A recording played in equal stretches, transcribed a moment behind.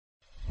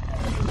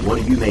What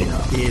Are You Made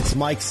Of? It's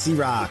Mike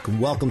C-Rock.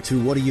 Welcome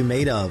to What Are You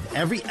Made Of?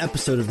 Every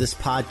episode of this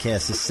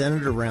podcast is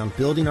centered around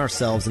building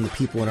ourselves and the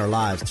people in our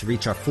lives to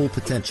reach our full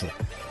potential.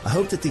 I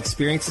hope that the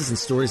experiences and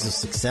stories of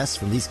success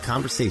from these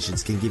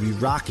conversations can give you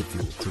rocket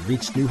fuel to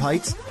reach new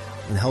heights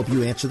and help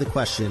you answer the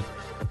question,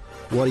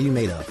 what are you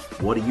made of?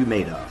 What are you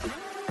made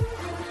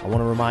of? I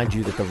want to remind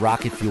you that the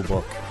Rocket Fuel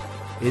book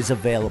is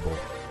available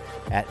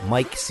at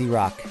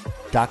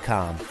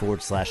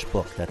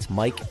mikecroc.com/book. That's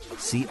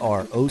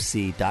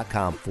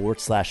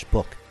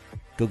mikecroc.com/book.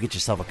 Go get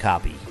yourself a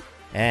copy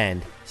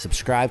and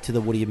subscribe to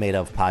the What Are You Made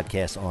Of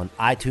podcast on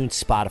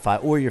iTunes,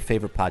 Spotify, or your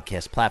favorite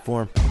podcast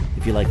platform.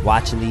 If you like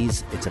watching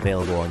these, it's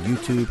available on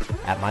YouTube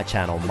at my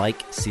channel,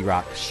 Mike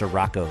C-Roc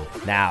Scirocco.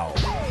 Now,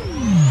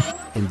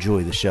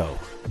 enjoy the show.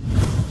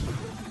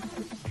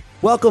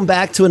 Welcome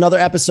back to another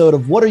episode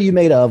of What Are You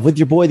Made Of with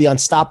your boy, the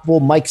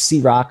unstoppable Mike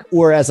C-Roc,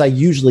 or as I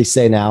usually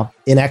say now,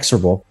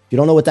 inexorable. If you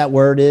don't know what that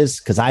word is,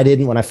 because I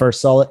didn't when I first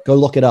saw it, go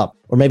look it up.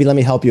 Or maybe let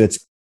me help you. It's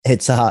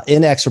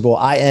inexorable,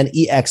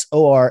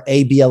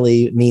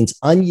 INEXORABLE, means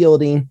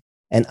unyielding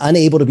and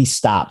unable to be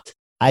stopped.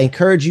 I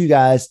encourage you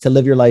guys to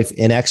live your life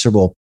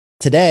inexorable.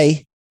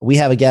 Today, we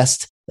have a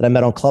guest that I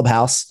met on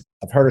Clubhouse.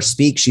 I've heard her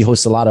speak. She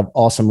hosts a lot of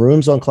awesome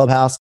rooms on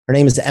Clubhouse. Her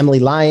name is Emily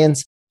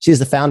Lyons. She is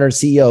the founder and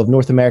CEO of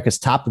North America's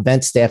top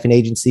event staffing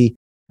agency.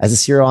 As a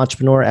serial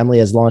entrepreneur, Emily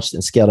has launched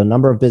and scaled a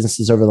number of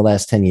businesses over the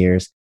last 10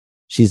 years.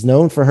 She's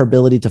known for her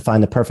ability to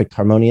find the perfect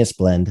harmonious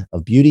blend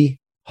of beauty,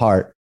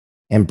 heart,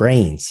 and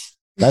brains.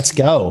 Let's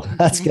go.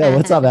 Let's go.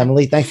 What's up,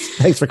 Emily?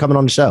 Thanks for coming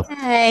on the show.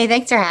 Hey,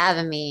 thanks for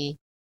having me.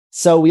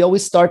 So we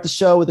always start the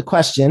show with a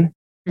question,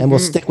 and we'll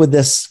stick with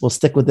this. We'll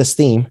stick with this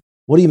theme.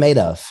 What are you made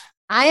of?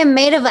 I am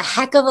made of a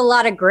heck of a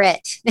lot of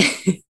grit.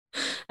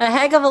 A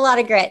heck of a lot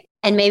of grit.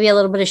 And maybe a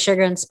little bit of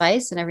sugar and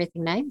spice and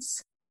everything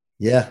nice.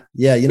 Yeah.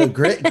 You know,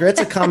 grit's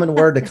a common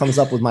word that comes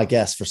up with my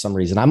guests for some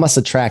reason. I must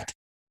attract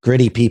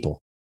gritty people.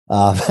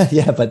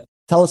 But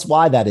tell us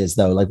why that is,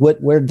 though. Like,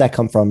 where did that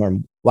come from? Or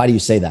why do you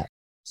say that?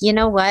 You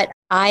know what?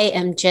 I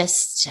am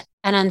just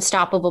an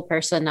unstoppable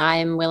person. I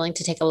am willing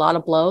to take a lot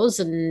of blows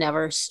and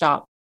never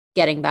stop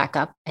getting back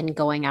up and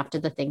going after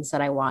the things that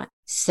I want.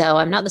 So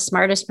I'm not the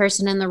smartest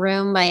person in the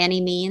room by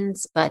any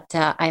means, but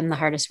I'm the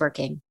hardest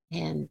working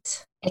and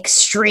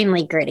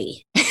extremely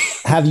gritty.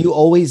 Have you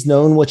always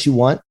known what you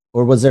want?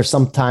 Or was there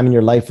some time in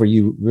your life where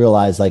you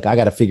realized, like, I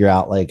got to figure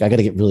out, like, I got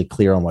to get really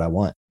clear on what I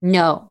want?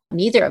 No,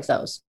 neither of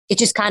those. It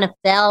just kind of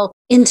fell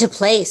into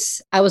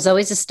place. I was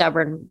always a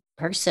stubborn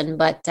person,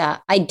 but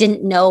I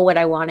didn't know what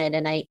I wanted.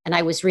 And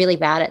I was really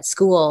bad at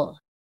school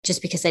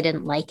just because I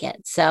didn't like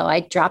it. So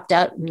I dropped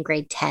out in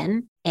grade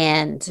 10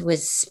 and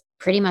was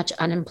pretty much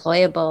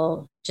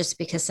unemployable just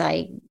because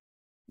I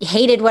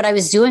hated what I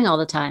was doing all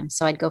the time.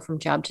 So I'd go from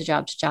job to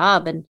job to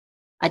job. And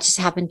I just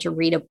happened to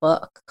read a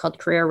book called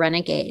Career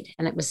Renegade.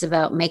 And it was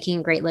about making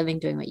a great living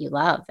doing what you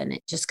love. And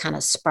it just kind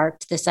of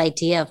sparked this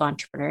idea of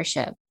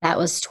entrepreneurship. That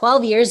was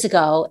 12 years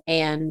ago.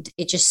 And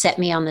it just set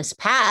me on this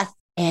path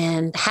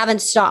and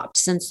haven't stopped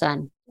since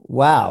then.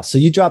 Wow. So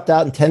you dropped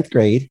out in 10th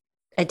grade.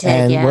 I did,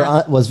 and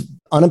yeah. was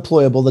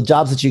unemployable. The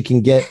jobs that you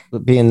can get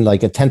being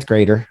like a 10th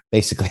grader,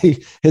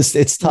 basically,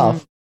 it's tough.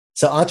 Mm-hmm.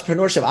 So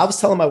entrepreneurship, I was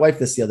telling my wife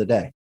this the other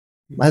day.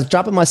 I was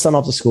dropping my son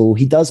off to school.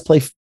 He does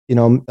play,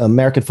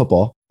 American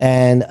football.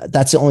 And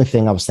that's the only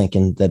thing I was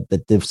thinking that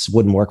this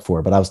wouldn't work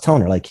for. But I was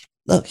telling her, like,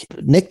 look,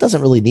 Nick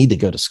doesn't really need to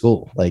go to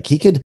school. Like, he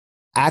could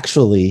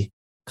actually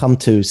come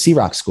to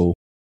C-Roc school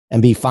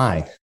and be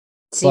fine.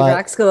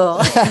 C-Roc school.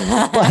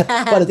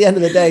 but at the end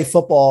of the day,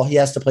 football, he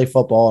has to play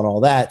football and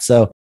all that.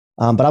 So,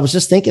 but I was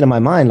just thinking in my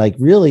mind, like,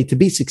 really, to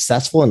be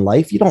successful in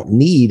life, you don't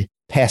need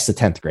past the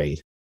 10th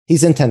grade.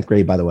 He's in 10th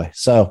grade, by the way.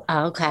 So,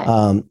 okay.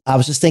 I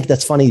was just thinking,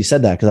 that's funny you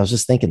said that, because I was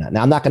just thinking that.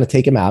 Now, I'm not going to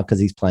take him out because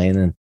he's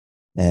playing,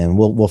 and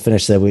we'll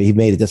finish that. He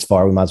made it this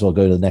far. We might as well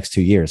go to the next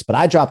 2 years. But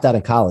I dropped out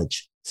in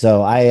college.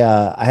 So I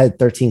had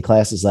 13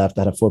 classes left.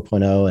 I had a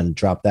 4.0 and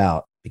dropped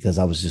out because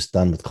I was just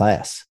done with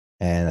class.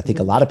 And I think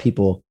a lot of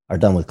people are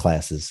done with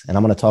classes. And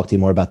I'm going to talk to you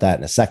more about that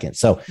in a second.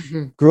 So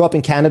grew up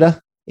in Canada,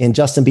 in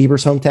Justin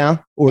Bieber's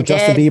hometown, or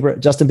Justin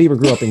Bieber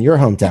grew up in your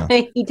hometown?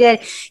 He did.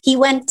 He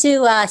went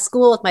to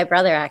school with my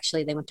brother,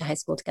 actually. They went to high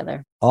school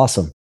together.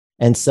 Awesome.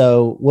 And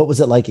so what was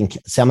it like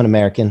I'm an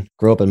American,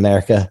 grew up in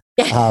America.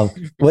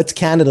 What's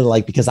Canada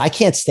like? Because I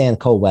can't stand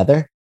cold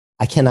weather.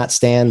 I cannot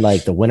stand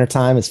like the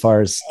wintertime as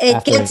far as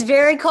gets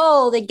very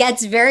cold. It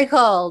gets very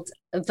cold.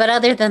 But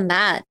other than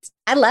that,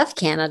 I love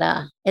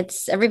Canada.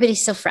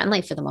 Everybody's so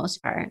friendly for the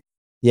most part.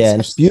 Yeah.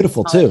 And it's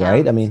beautiful too,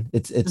 right? I mean,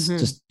 it's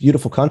just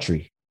beautiful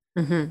country.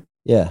 Mm-hmm.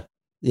 Yeah.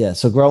 Yeah.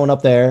 So growing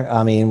up there,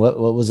 I mean, what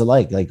was it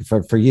like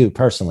for you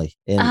personally,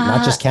 and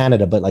not just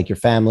Canada, but like your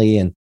family,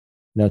 and,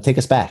 take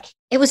us back.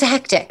 It was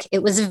hectic.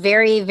 It was a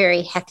very,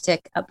 very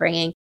hectic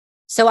upbringing.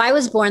 So I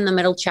was born the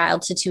middle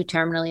child to two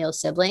terminally ill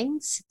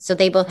siblings. So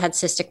they both had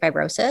cystic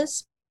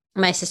fibrosis.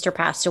 My sister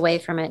passed away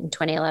from it in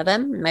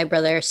 2011. My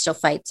brother still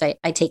fights.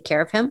 I take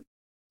care of him.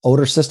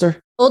 Older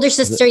sister? Older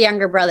sister,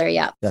 younger brother.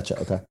 Yeah. Gotcha.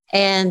 Okay.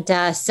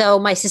 And so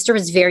my sister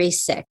was very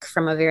sick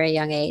from a very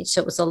young age.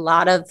 So it was a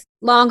lot of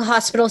long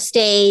hospital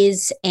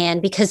stays.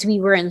 And because we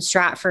were in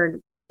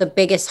Stratford, the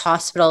biggest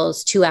hospital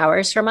is 2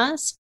 hours from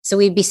us. So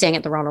we'd be staying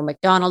at the Ronald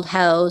McDonald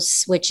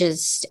House, which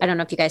is, I don't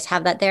know if you guys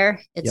have that there.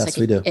 It's yes,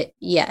 we do.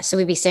 Yeah. So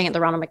we'd be staying at the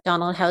Ronald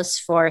McDonald House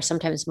for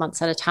sometimes months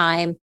at a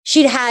time.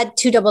 She'd had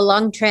 2 double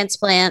lung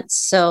transplants.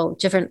 So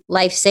different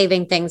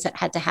life-saving things that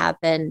had to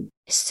happen.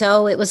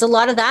 So it was a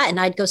lot of that. And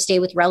I'd go stay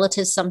with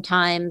relatives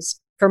sometimes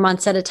for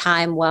months at a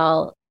time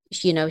while,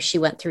 she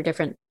went through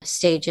different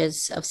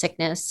stages of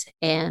sickness.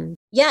 And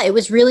yeah, it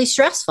was really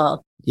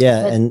stressful.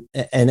 Yeah.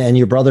 But, and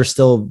your brother's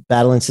still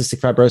battling cystic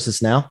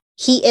fibrosis now?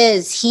 He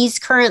is. He's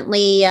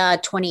currently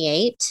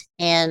 28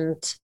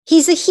 and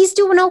he's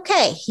doing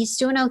okay. He's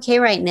doing okay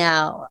right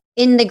now.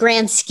 In the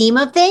grand scheme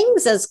of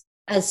things,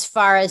 as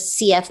far as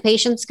CF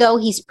patients go,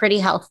 he's pretty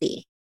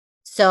healthy.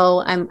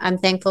 So I'm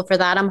thankful for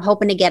that. I'm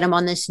hoping to get him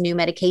on this new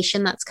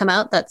medication that's come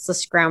out. That's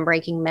this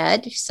groundbreaking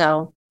med.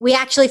 So we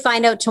actually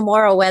find out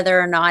tomorrow whether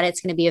or not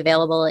it's going to be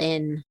available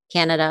in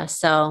Canada.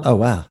 So oh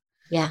wow.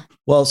 Yeah.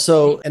 Well,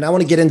 and I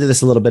want to get into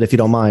this a little bit if you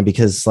don't mind,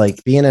 because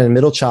like being a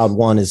middle child,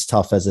 one, is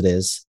tough as it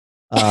is.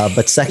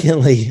 But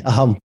secondly,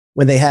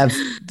 when they have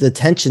the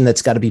tension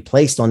that's got to be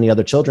placed on the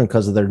other children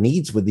because of their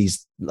needs with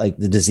these, like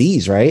the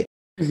disease, right?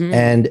 Mm-hmm.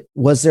 And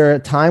was there a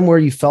time where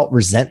you felt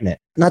resentment?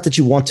 Not that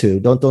you want to,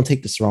 don't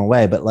take this the wrong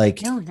way, but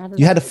like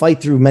you had to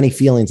fight through many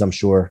feelings, I'm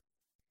sure,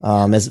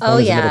 as a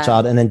middle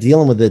child, and then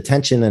dealing with the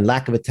attention and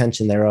lack of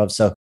attention thereof.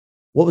 So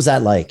what was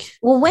that like?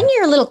 Well, when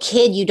you're a little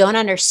kid, you don't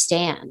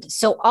understand.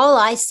 So all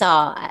I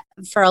saw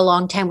for a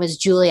long time was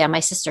Julia, my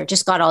sister,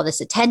 just got all this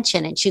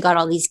attention and she got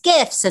all these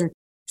gifts and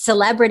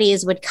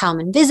celebrities would come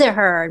and visit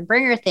her and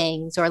bring her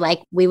things. Or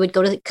like we would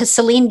go to, because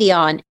Celine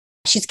Dion,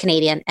 she's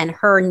Canadian and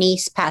her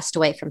niece passed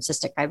away from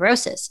cystic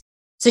fibrosis.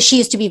 So she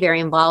used to be very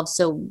involved.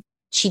 So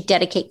she'd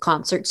dedicate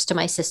concerts to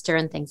my sister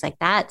and things like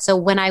that. So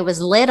when I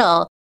was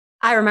little,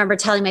 I remember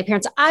telling my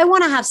parents, I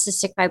want to have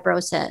cystic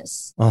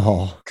fibrosis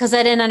because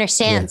I didn't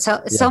understand.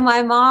 Yeah. So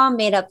my mom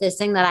made up this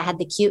thing that I had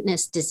the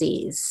cuteness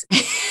disease.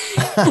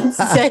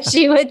 So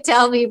she would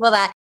tell people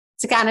that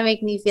to kind of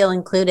make me feel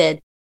included.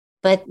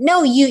 But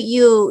no,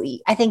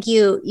 I think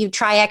you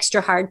try extra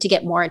hard to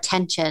get more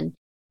attention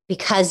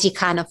because you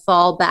kind of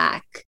fall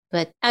back.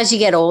 But as you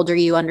get older,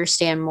 you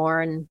understand more.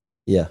 And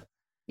it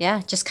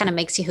just kind of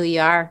makes you who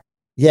you are.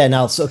 Yeah.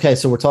 Now, so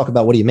we're talking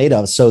about what are you made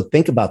of? So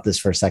think about this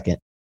for a second.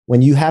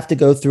 When you have to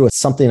go through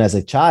something as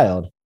a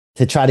child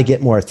to try to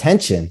get more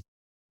attention,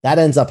 that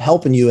ends up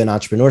helping you in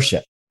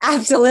entrepreneurship.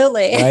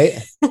 Absolutely.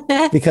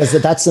 Right? Because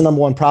that's the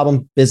number one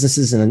problem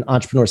businesses and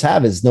entrepreneurs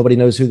have is nobody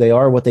knows who they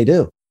are, what they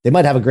do. They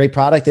might have a great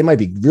product. They might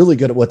be really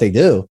good at what they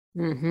do,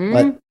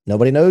 but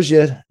nobody knows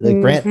you.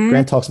 Like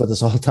Grant talks about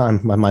this all the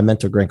time. My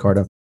mentor, Grant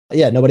Cardone.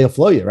 Yeah, nobody will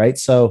flow you, right?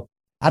 So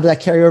how did that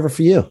carry over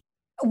for you?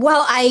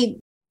 Well, I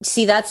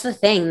see that's the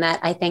thing that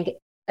I think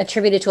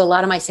attributed to a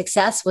lot of my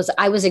success was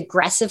I was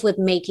aggressive with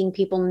making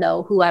people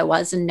know who I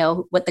was and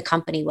know what the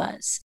company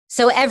was.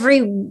 So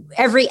every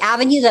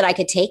avenue that I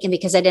could take, and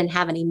because I didn't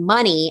have any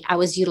money, I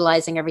was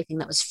utilizing everything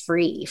that was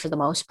free for the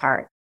most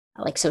part,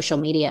 like social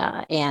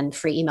media and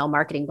free email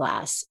marketing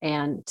blasts,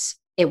 and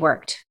it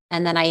worked.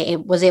 And then I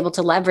was able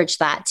to leverage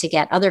that to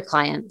get other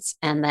clients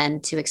and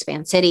then to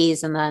expand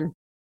cities and then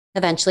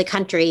eventually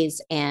countries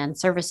and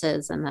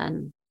services and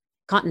then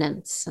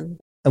continents. And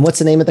what's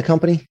the name of the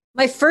company?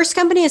 My first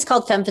company is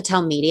called Femme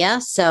Fatale Media.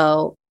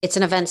 So it's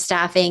an event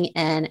staffing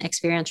and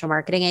experiential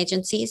marketing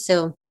agency.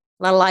 So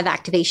a lot of live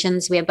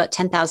activations. We have about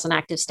 10,000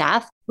 active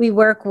staff. We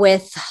work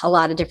with a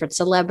lot of different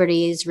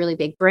celebrities, really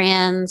big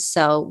brands.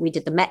 So we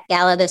did the Met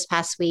Gala this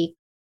past week.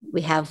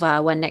 We have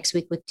one next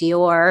week with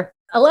Dior.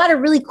 A lot of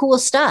really cool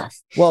stuff.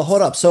 Well,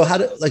 hold up. So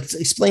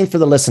explain for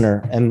the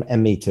listener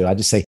and me too. I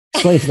just say,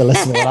 explain for the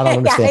listener what I don't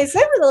understand. I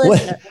said for the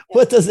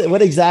listener.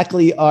 What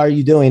exactly are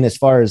you doing as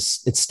far as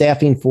it's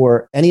staffing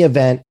for any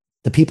event,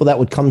 the people that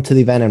would come to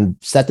the event and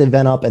set the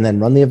event up and then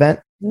run the event?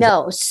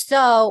 No.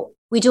 So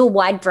we do a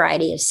wide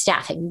variety of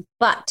staffing,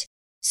 but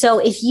so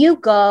if you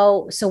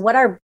go, so what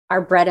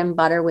our bread and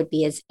butter would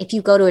be is if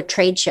you go to a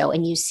trade show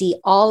and you see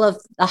all of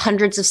the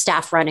hundreds of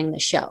staff running the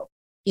show,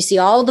 you see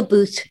all the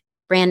booth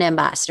brand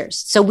ambassadors.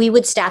 So we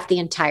would staff the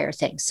entire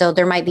thing. So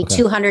there might be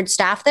 200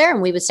 staff there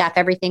and we would staff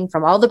everything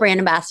from all the brand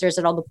ambassadors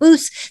at all the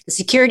booths, the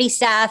security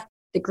staff,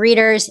 the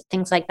greeters,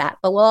 things like that.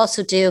 But we'll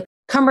also do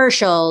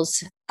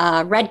commercials,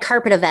 red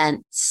carpet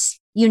events,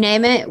 you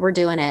name it, we're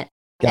doing it.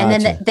 Gotcha.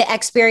 And then the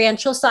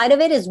experiential side of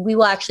it is we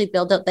will actually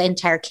build up the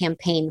entire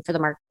campaign for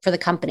the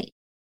company.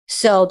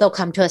 So they'll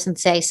come to us and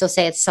say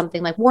it's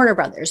something like Warner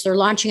Brothers. They're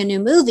launching a new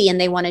movie and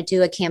they want to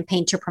do a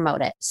campaign to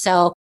promote it.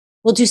 So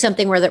we'll do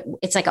something where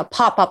it's like a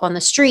pop-up on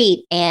the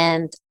street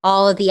and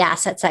all of the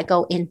assets that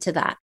go into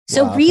that.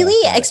 So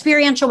really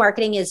experiential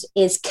marketing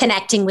is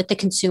connecting with the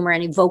consumer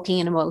and evoking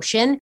an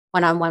emotion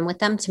one-on-one with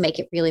them to make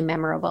it really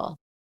memorable.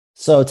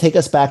 So take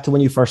us back to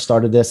when you first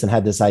started this and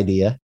had this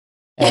idea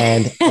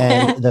and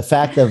the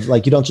fact of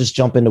like, you don't just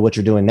jump into what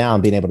you're doing now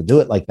and being able to do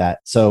it like that.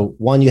 So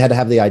one, you had to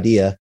have the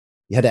idea.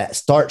 you had to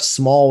start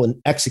small and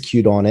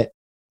execute on it.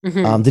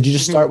 Did you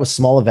just start with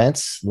small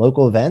events,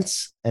 local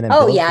events? And then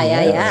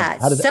yeah.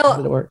 How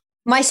did it work?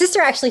 My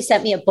sister actually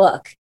sent me a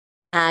book,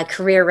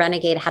 Career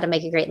Renegade, How to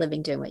Make a Great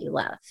Living Doing What You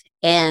Love.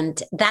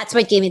 And that's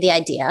what gave me the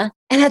idea.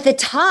 And at the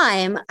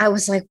time I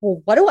was like,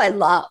 well, what do I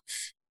love?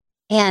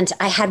 And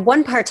I had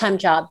one part-time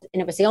job,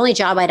 and it was the only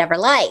job I'd ever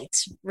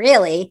liked,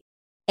 really.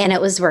 And it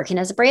was working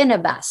as a brand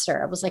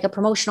ambassador. I was like a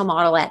promotional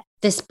model at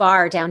this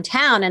bar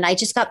downtown. And I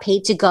just got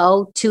paid to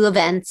go to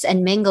events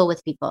and mingle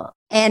with people.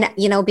 And,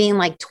 being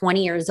like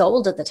 20 years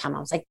old at the time, I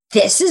was like,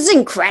 this is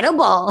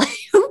incredible.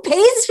 Who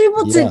pays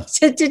people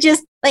to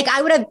just like,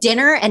 I would have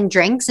dinner and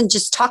drinks and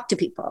just talk to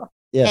people.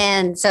 Yeah.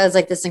 And so I was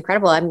like, this is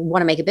incredible. I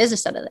want to make a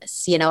business out of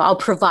this. I'll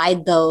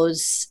provide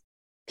those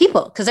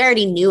people, because I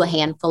already knew a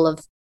handful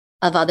of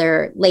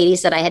other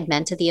ladies that I had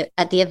met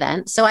at the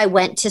event. So I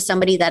went to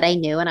somebody that I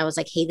knew and I was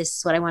like, hey, this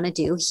is what I want to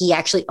do. He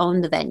actually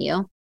owned the venue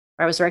where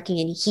I was working,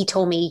 and he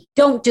told me,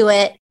 don't do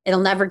it. It'll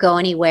never go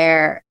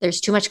anywhere.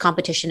 There's too much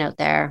competition out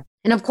there.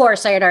 And of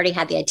course, I had already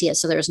had the idea,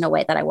 so there was no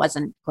way that I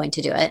wasn't going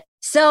to do it.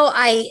 So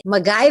I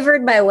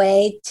MacGyvered my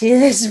way to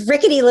this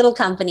rickety little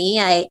company.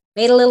 I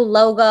made a little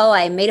logo.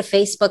 I made a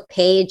Facebook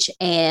page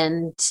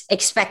and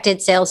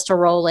expected sales to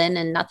roll in,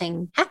 and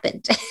nothing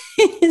happened.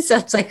 So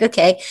it's like,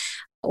 okay,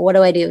 what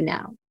do I do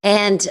now?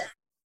 And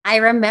I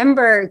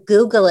remember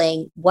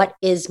Googling, what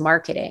is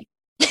marketing?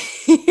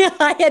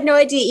 I had no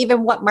idea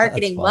even what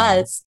marketing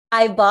was.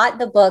 I bought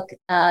the book,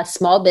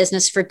 Small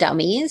Business for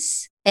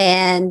Dummies,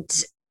 and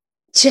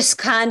just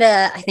kind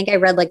of, I think I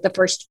read like the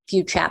first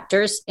few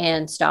chapters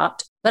and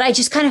stopped, but I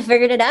just kind of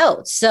figured it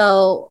out.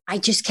 So I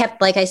just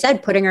kept, like I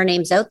said, putting our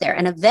names out there.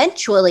 And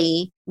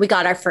eventually we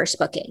got our first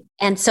booking.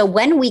 And so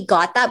when we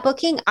got that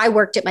booking, I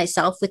worked it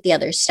myself with the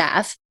other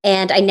staff,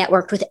 and I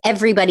networked with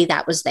everybody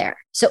that was there.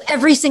 So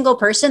every single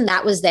person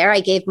that was there, I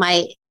gave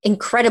my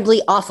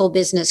incredibly awful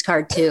business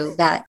card to,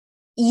 that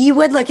you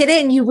would look at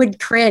it and you would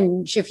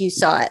cringe if you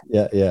saw it.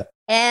 Yeah.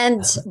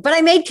 But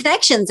I made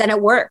connections and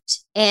it worked.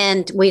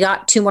 And we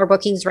got 2 more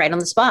bookings right on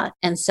the spot.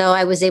 And so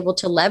I was able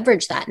to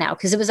leverage that now,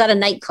 because it was at a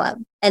nightclub,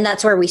 and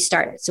that's where we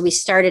started. So we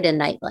started in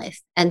nightlife.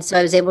 And so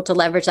I was able to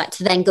leverage that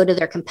to then go to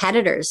their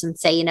competitors and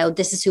say,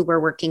 this is who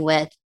we're working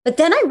with. But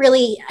then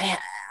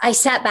I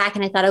sat back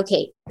and I thought,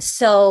 okay,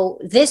 so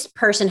this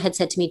person had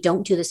said to me,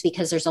 don't do this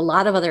because there's a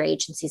lot of other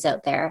agencies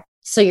out there,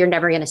 so you're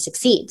never going to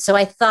succeed. So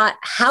I thought,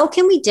 how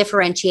can we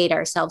differentiate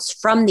ourselves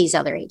from these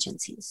other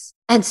agencies?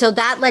 And so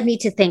that led me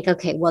to think,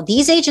 okay, well,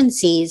 these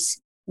agencies,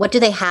 what do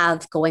they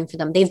have going for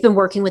them? They've been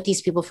working with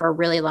these people for a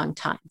really long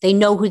time. They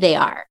know who they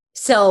are.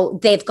 So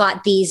they've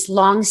got these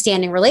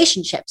long-standing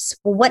relationships.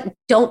 Well, what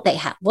don't they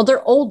have? Well,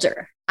 they're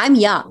older. I'm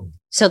young.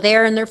 So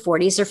they're in their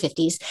 40s or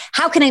 50s.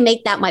 How can I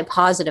make that my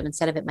positive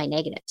instead of it my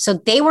negative? So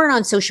they weren't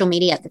on social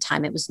media at the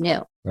time. It was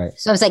new. Right.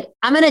 So I was like,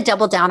 I'm going to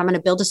double down. I'm going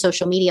to build a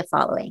social media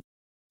following.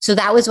 So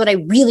that was what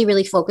I really,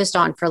 really focused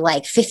on for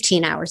like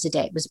 15 hours a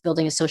day, was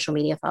building a social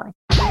media following.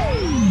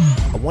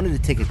 I wanted to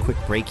take a quick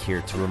break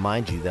here to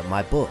remind you that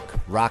my book,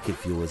 Rocket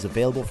Fuel, is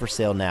available for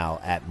sale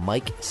now at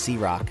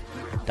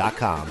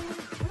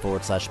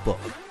mikecroc.com/book.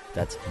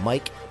 That's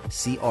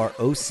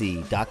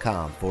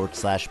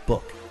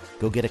mikecroc.com/book.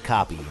 Go get a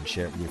copy and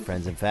share it with your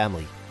friends and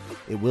family.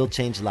 It will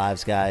change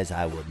lives, guys.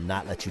 I will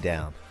not let you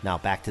down. Now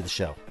back to the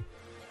show.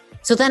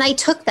 So then I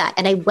took that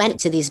and I went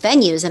to these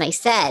venues and I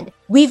said,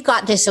 we've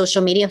got this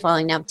social media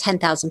following now of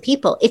 10,000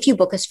 people. If you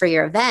book us for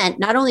your event,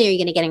 not only are you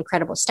going to get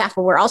incredible staff,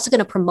 but we're also going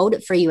to promote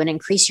it for you and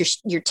increase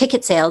your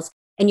ticket sales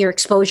and your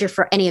exposure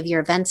for any of your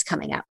events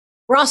coming up.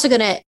 We're also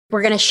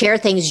we're going to share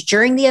things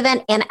during the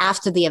event and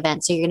after the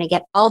event. So you're going to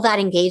get all that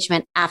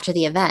engagement after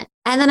the event.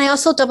 And then I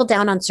also doubled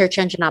down on search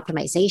engine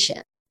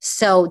optimization.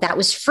 So that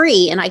was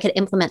free and I could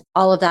implement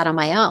all of that on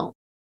my own.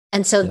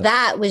 And so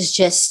that was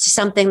just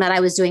something that I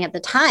was doing at the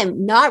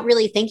time, not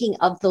really thinking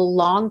of the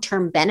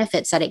long-term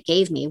benefits that it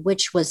gave me,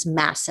 which was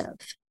massive.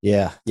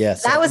 Yeah.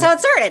 So that was how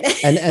it started.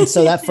 and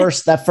so that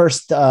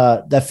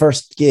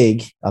first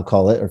gig, I'll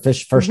call it, or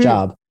first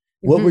job,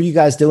 what were you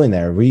guys doing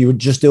there? Were you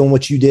just doing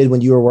what you did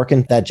when you were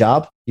working that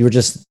job? You were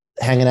just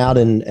hanging out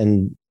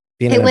and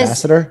being an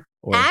ambassador?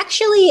 Or?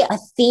 Actually a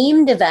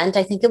themed event.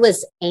 I think it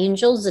was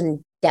Angels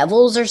and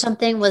Devils or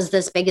something was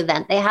this big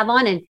event they have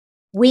on. And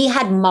we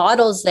had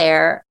models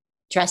there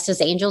dressed as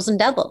angels and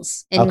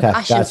devils in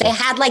costumes. Gotcha. They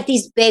had like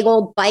these big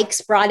old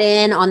bikes brought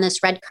in on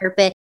this red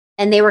carpet,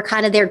 and they were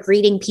kind of there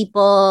greeting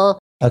people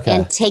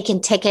and taking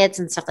tickets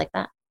and stuff like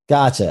that.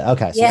 Gotcha.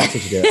 Okay. So that's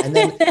what you do. And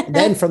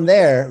then from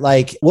there,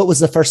 like, what was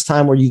the first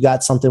time where you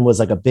got something was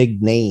like a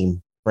big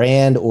name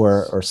brand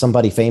or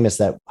somebody famous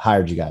that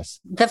hired you guys?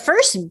 The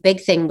first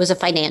big thing was a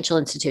financial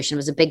institution,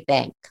 was a big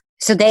bank.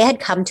 So they had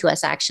come to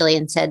us actually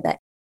and said that,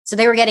 so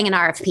they were getting an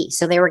RFP.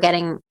 So they were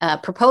getting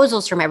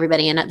proposals from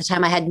everybody. And at the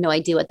time I had no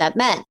idea what that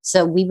meant.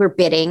 So we were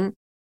bidding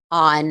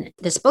on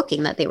this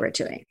booking that they were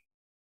doing.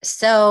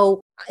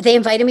 So they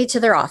invited me to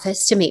their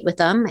office to meet with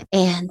them.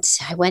 And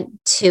I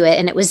went to it.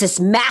 And it was this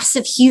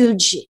massive,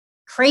 huge,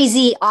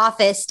 crazy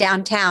office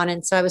downtown.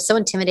 And so I was so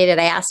intimidated.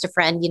 I asked a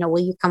friend, will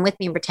you come with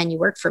me and pretend you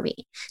work for me?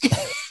 I'm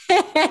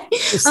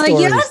like,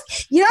 you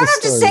don't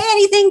have to say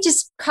anything.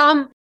 Just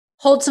come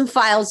hold some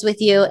files with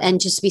you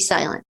and just be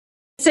silent.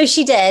 So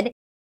she did.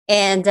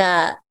 And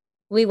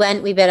we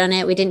bid on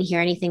it. We didn't hear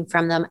anything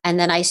from them. And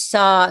then I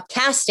saw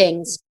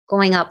castings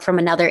going up from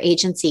another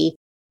agency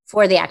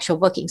for the actual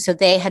booking. So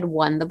they had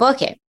won the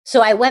booking.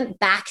 So I went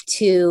back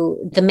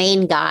to the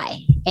main guy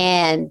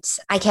and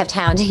I kept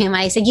hounding him.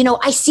 I said,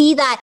 I see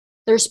that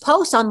there's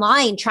posts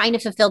online trying to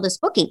fulfill this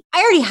booking.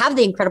 I already have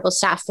the incredible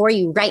staff for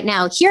you right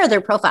now. Here are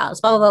their profiles,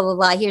 blah, blah, blah, blah,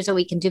 blah. Here's what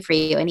we can do for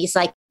you. And he's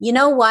like, you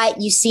know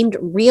what? You seemed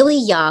really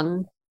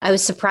young. I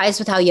was surprised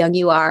with how young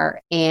you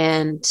are.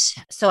 And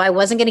so I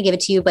wasn't going to give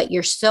it to you, but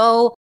you're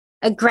so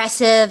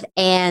aggressive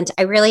and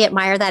I really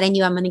admire that in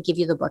you. I'm going to give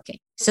you the booking.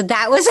 So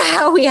that was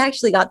how we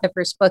actually got the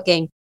first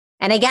booking.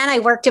 And again, I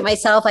worked it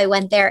myself. I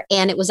went there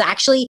and it was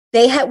actually,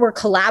 were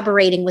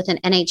collaborating with an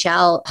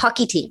NHL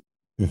hockey team.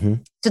 Mm-hmm.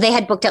 So they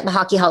had booked up the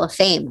Hockey Hall of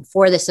Fame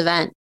for this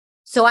event.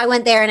 So I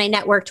went there and I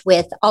networked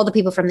with all the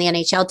people from the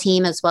NHL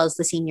team, as well as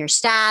the senior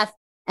staff,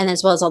 and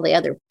as well as all the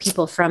other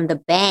people from the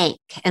bank.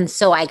 And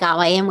so I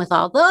got in with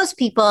all those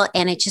people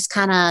and it just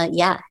kind of,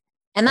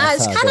 And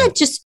that's kind of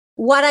just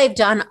what I've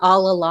done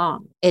all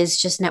along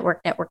is just network.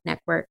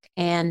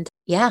 And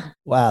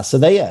Wow. So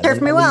they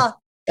served me well.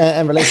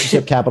 And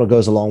relationship capital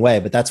goes a long way,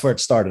 but that's where it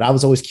started. I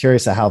was always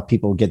curious at how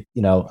people get,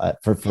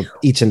 for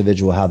each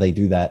individual, how they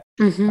do that.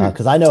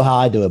 Cause I know how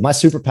I do it. My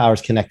superpower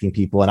is connecting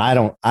people and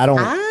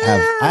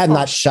I'm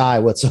not shy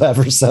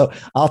whatsoever. So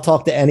I'll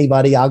talk to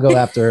anybody. I'll go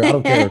after, I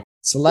don't care.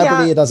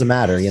 Celebrity, It doesn't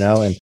matter,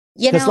 and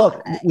because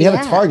look, we have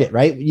a target,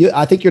 right?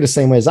 I think you're the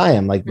same way as I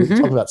am. Like we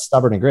talk about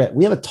stubborn and grit.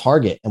 We have a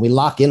target and we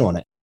lock in on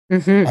it.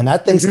 And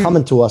that thing's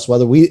coming to us,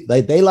 whether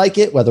they like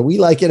it, whether we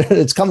like it,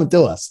 it's coming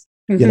to us,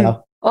 Well,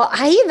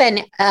 I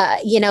even,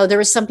 there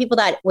was some people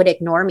that would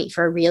ignore me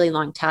for a really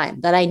long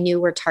time that I knew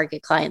were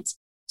target clients.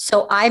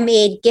 So I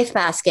made gift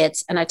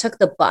baskets and I took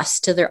the bus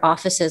to their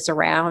offices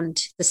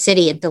around the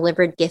city and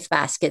delivered gift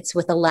baskets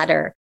with a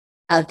letter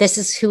of, this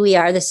is who we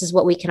are. This is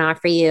what we can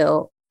offer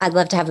you. I'd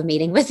love to have a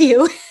meeting with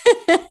you.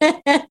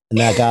 And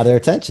that got their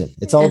attention.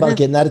 It's all about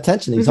getting that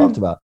attention that you talked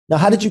about. Now,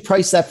 how did you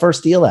price that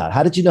first deal out?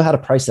 How did you know how to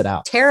price it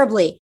out?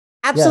 Terribly.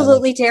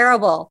 Absolutely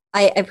terrible.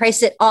 I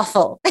priced it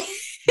awful.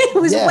 It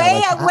was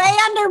way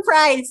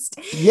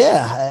underpriced.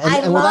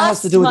 Yeah. And well, that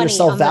has to do with your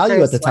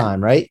self-value at the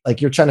time, right?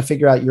 Like you're trying to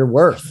figure out your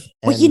worth.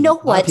 Well, you know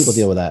what? A lot of people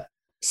deal with that.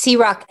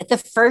 C-Rock, the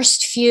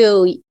first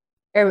few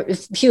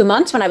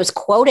months when I was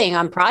quoting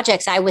on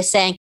projects, I was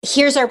saying,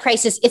 here's our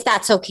prices if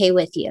that's okay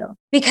with you.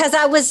 Because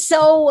I was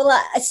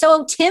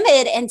so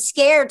timid and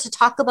scared to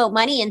talk about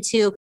money and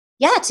to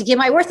give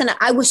my worth. And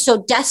I was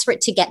so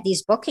desperate to get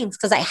these bookings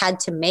because I had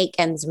to make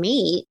ends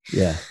meet.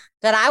 Yeah.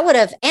 That I would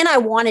have, and I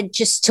wanted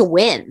just to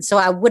win. So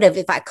I would have,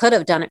 if I could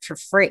have done it for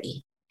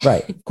free.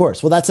 Right. Of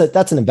course. Well, that's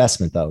an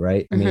investment though,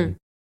 right? I mean,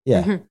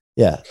 yeah.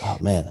 Oh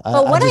man.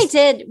 But what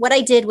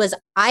I did was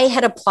I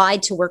had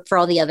applied to work for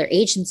all the other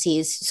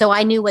agencies. So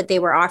I knew what they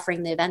were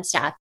offering the event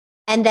staff.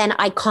 And then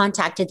I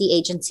contacted the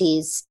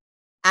agencies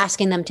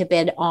asking them to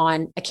bid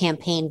on a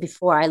campaign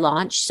before I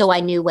launched. So I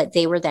knew what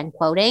they were then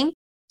quoting.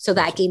 So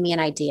that gave me an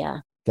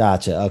idea.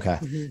 Gotcha.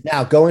 Okay.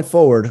 Now going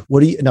forward,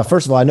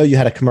 first of all, I know you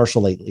had a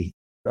commercial lately.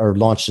 Or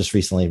launched just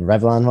recently,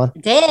 Revlon one?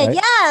 Did, right?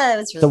 Yeah. It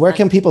was really so where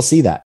can people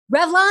see that?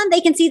 Revlon,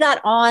 they can see that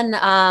on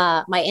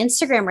my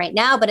Instagram right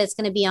now, but it's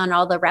going to be on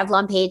all the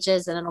Revlon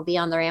pages and it'll be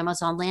on their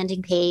Amazon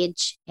landing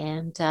page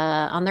and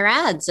on their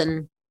ads.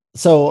 And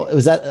so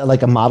was that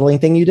like a modeling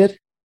thing you did?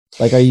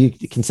 Like, are you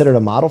considered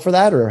a model for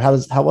that, or how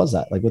was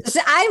that? Like,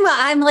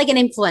 I'm like an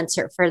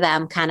influencer for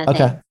them, kind of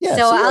thing. Yeah,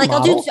 so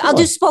I'll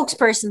do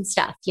spokesperson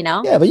stuff,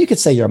 Yeah, but you could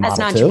say you're a model as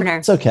an entrepreneur. Too.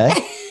 It's okay.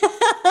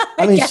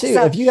 I mean, shoot,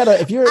 so. if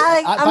you're,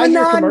 I'm a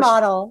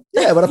non-model.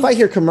 Yeah, but if I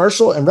hear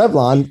commercial and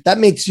Revlon, that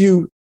makes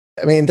you.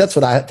 I mean, that's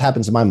what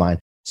happens in my mind.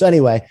 So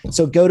anyway,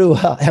 go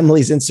to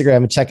Emily's Instagram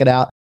and check it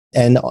out,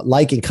 and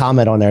like and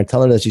comment on there, and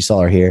tell her that you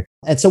saw her here.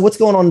 And so, what's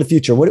going on in the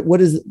future?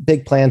 What is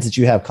big plans that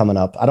you have coming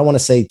up? I don't want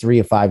to say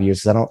 3 or 5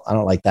 years because I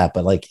don't like that,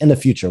 but like in the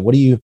future, what's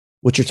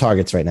your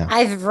targets right now?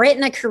 I've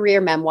written a career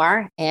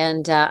memoir,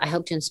 and I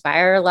hope to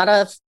inspire a lot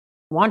of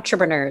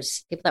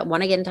entrepreneurs, people that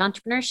want to get into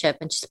entrepreneurship,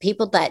 and just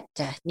people that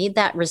need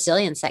that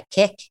resilience, that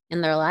kick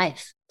in their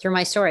life through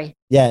my story.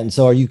 Yeah. And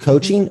so are you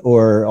coaching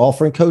or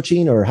offering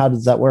coaching, or how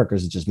does that work? Or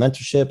is it just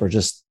mentorship or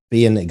just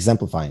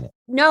exemplifying it?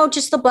 No,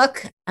 just the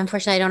book.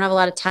 Unfortunately, I don't have a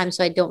lot of time,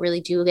 so I don't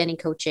really do any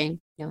coaching.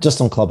 No. Just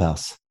on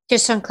Clubhouse.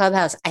 Just on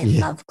Clubhouse. I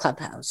love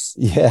Clubhouse.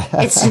 Yeah.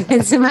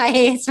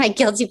 It's my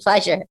guilty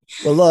pleasure.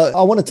 Well, look,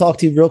 I want to talk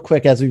to you real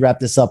quick as we wrap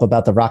this up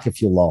about the rocket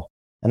fuel law.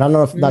 And I don't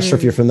know not sure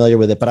if you're familiar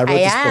with it, but I wrote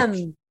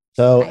this book.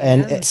 So,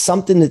 and it's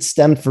something that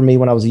stemmed for me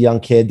when I was a young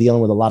kid,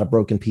 dealing with a lot of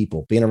broken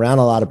people, being around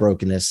a lot of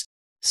brokenness,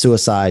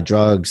 suicide,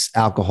 drugs,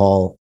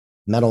 alcohol,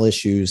 mental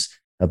issues,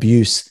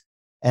 abuse.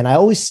 And I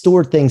always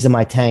stored things in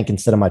my tank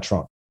instead of my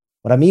trunk.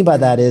 What I mean by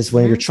that is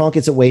when your trunk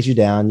is, it weighs you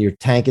down, your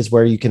tank is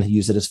where you can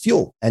use it as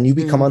fuel, and you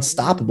become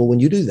unstoppable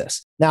when you do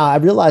this. Now, I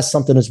realized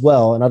something as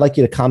well, and I'd like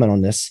you to comment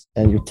on this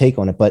and your take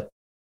on it. But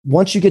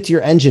once you get to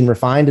your engine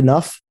refined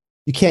enough,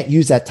 you can't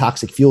use that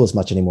toxic fuel as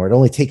much anymore. It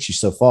only takes you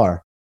so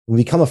far. When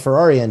you become a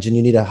Ferrari engine,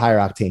 you need a higher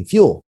octane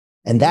fuel.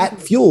 And that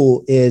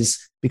fuel is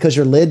because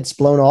your lid's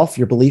blown off,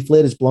 your belief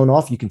lid is blown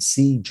off. You can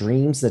see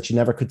dreams that you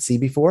never could see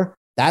before.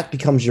 That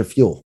becomes your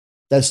fuel.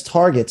 Those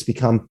targets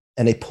become,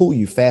 and they pull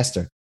you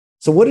faster.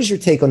 So what is your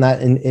take on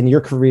that in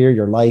your career,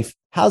 your life?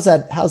 How's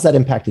that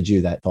impacted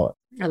you, that thought?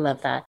 I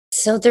love that.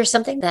 So there's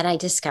something that I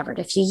discovered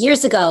a few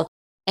years ago,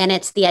 and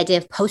it's the idea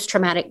of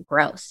post-traumatic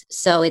growth.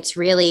 So it's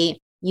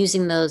really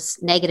using those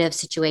negative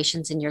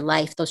situations in your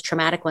life, those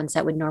traumatic ones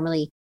that would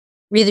normally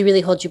really,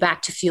 really hold you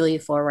back to fuel you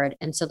forward.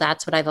 And so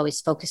that's what I've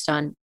always focused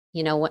on,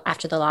 you know,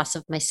 after the loss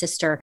of my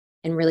sister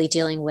and really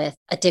dealing with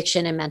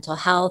addiction and mental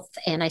health.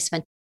 And I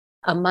spent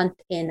a month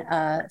in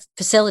a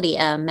facility,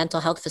 a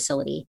mental health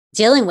facility,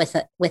 dealing with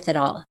it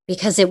all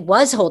because it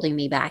was holding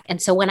me back.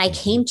 And so when I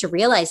came to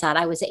realize that,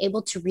 I was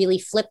able to really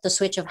flip the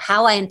switch of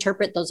how I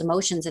interpret those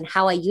emotions and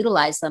how I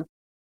utilize them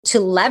to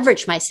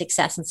leverage my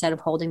success instead of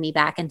holding me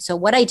back. And so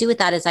what I do with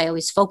that is I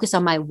always focus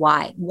on my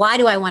why. Why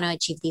do I want to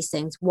achieve these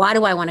things? Why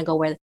do I want to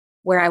go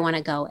where I want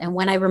to go? And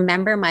when I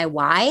remember my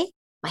why,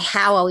 my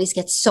how always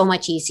gets so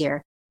much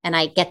easier, and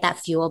I get that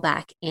fuel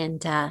back and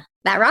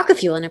that rocket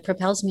fuel, and it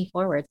propels me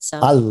forward. So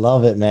I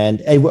love it, man.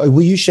 Hey,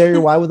 will you share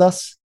your why with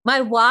us? My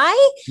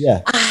why?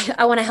 Yeah.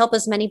 I want to help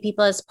as many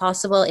people as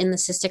possible in the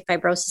cystic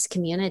fibrosis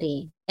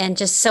community. And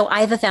just so I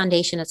have a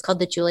foundation, it's called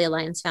the Julia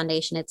Lyons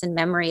Foundation. It's in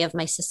memory of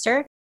my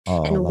sister.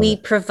 Oh, and we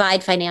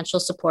provide financial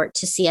support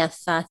to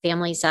CF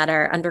families that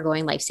are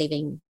undergoing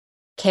life-saving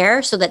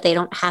care so that they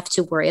don't have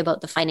to worry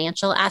about the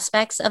financial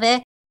aspects of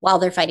it while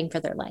they're fighting for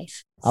their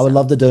life. I would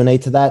love to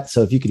donate to that.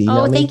 So if you could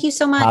email me. Thank you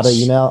so much. How to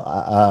email,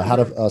 how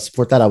to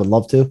support that, I would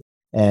love to.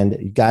 And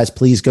you guys,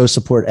 please go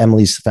support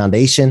Emily's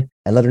foundation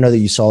and let her know that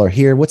you saw her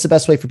here. What's the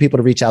best way for people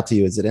to reach out to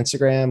you? Is it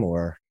Instagram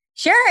or?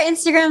 Sure.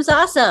 Instagram's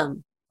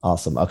awesome.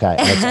 Awesome. Okay.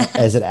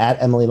 Is it at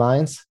Emily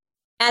Lyons?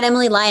 At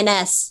Emily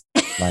Lioness.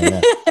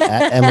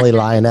 At Emily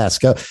Lioness.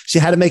 Go. She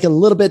had to make it a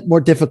little bit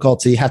more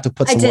difficult, so you have to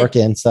put some work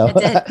in. So,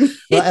 well,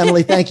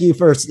 Emily, thank you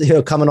for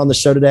coming on the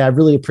show today. I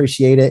really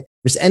appreciate it. If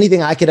there's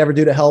anything I could ever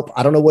do to help,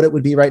 I don't know what it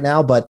would be right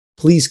now, but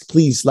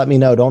please let me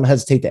know. Don't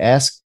hesitate to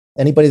ask.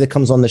 Anybody that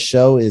comes on the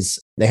show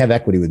they have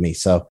equity with me.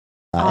 So,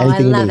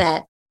 anything I love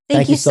it.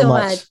 Thank you so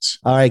much.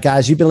 All right,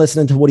 guys, you've been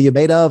listening to What Are You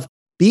Made Of?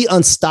 Be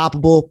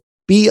unstoppable.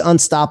 Be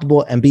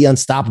unstoppable and be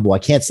unstoppable. I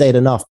can't say it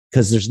enough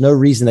because there's no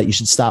reason that you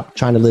should stop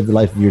trying to live the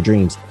life of your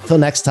dreams. Till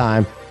next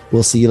time,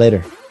 we'll see you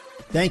later.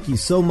 Thank you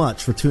so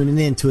much for tuning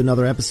in to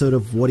another episode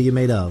of What Are You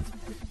Made Of?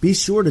 Be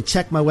sure to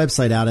check my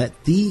website out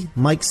at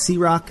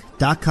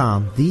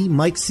themikecrock.com,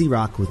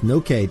 themikecrock with no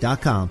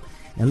K.com,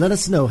 and let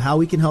us know how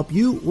we can help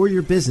you or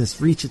your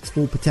business reach its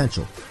full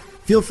potential.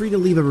 Feel free to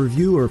leave a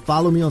review or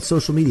follow me on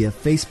social media,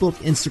 Facebook,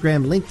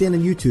 Instagram, LinkedIn,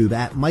 and YouTube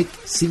at Mike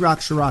C.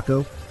 Rock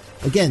Scirocco.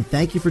 Again,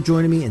 thank you for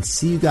joining me and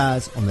see you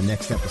guys on the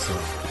next episode.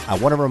 I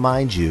want to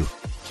remind you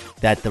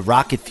that the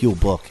Rocket Fuel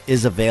book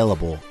is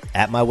available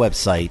at my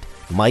website,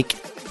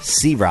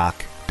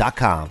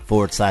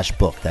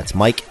 mikecrock.com/book. That's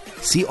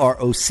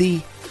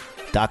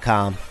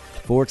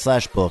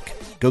mikecroc.com/book.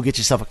 Go get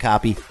yourself a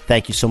copy.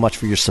 Thank you so much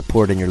for your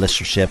support and your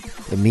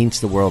listenership. It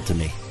means the world to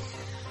me.